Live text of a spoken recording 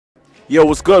Yo,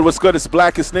 what's good? What's good? It's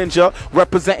Blacus Ninja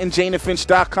representing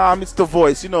JaneandFinch.com. It's the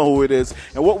voice. You know who it is.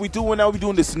 And what we doing now, we're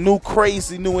doing this new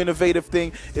crazy, new innovative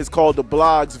thing. It's called the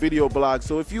blogs, video blogs.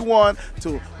 So if you want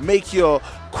to make your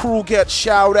crew get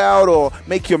shout out or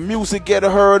make your music get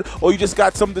heard, or you just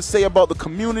got something to say about the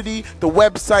community, the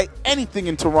website, anything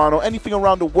in Toronto, anything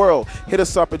around the world, hit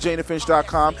us up at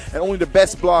JaneandFinch.com. And only the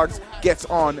best blogs gets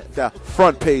on the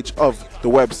front page of the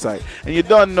website. And you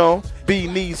done know,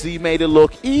 being easy made it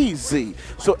look easy.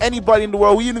 So anybody in the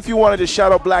world, even if you wanted to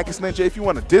shout out Blacus Ninja, if you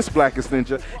want to diss Blacus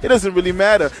Ninja, it doesn't really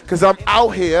matter, because I'm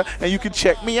out here and you can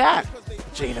check me at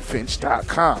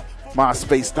JaneandFinch.com,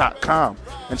 MySpace.com,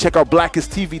 and check out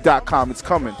BlacusTV.com. It's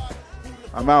coming.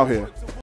 I'm out here.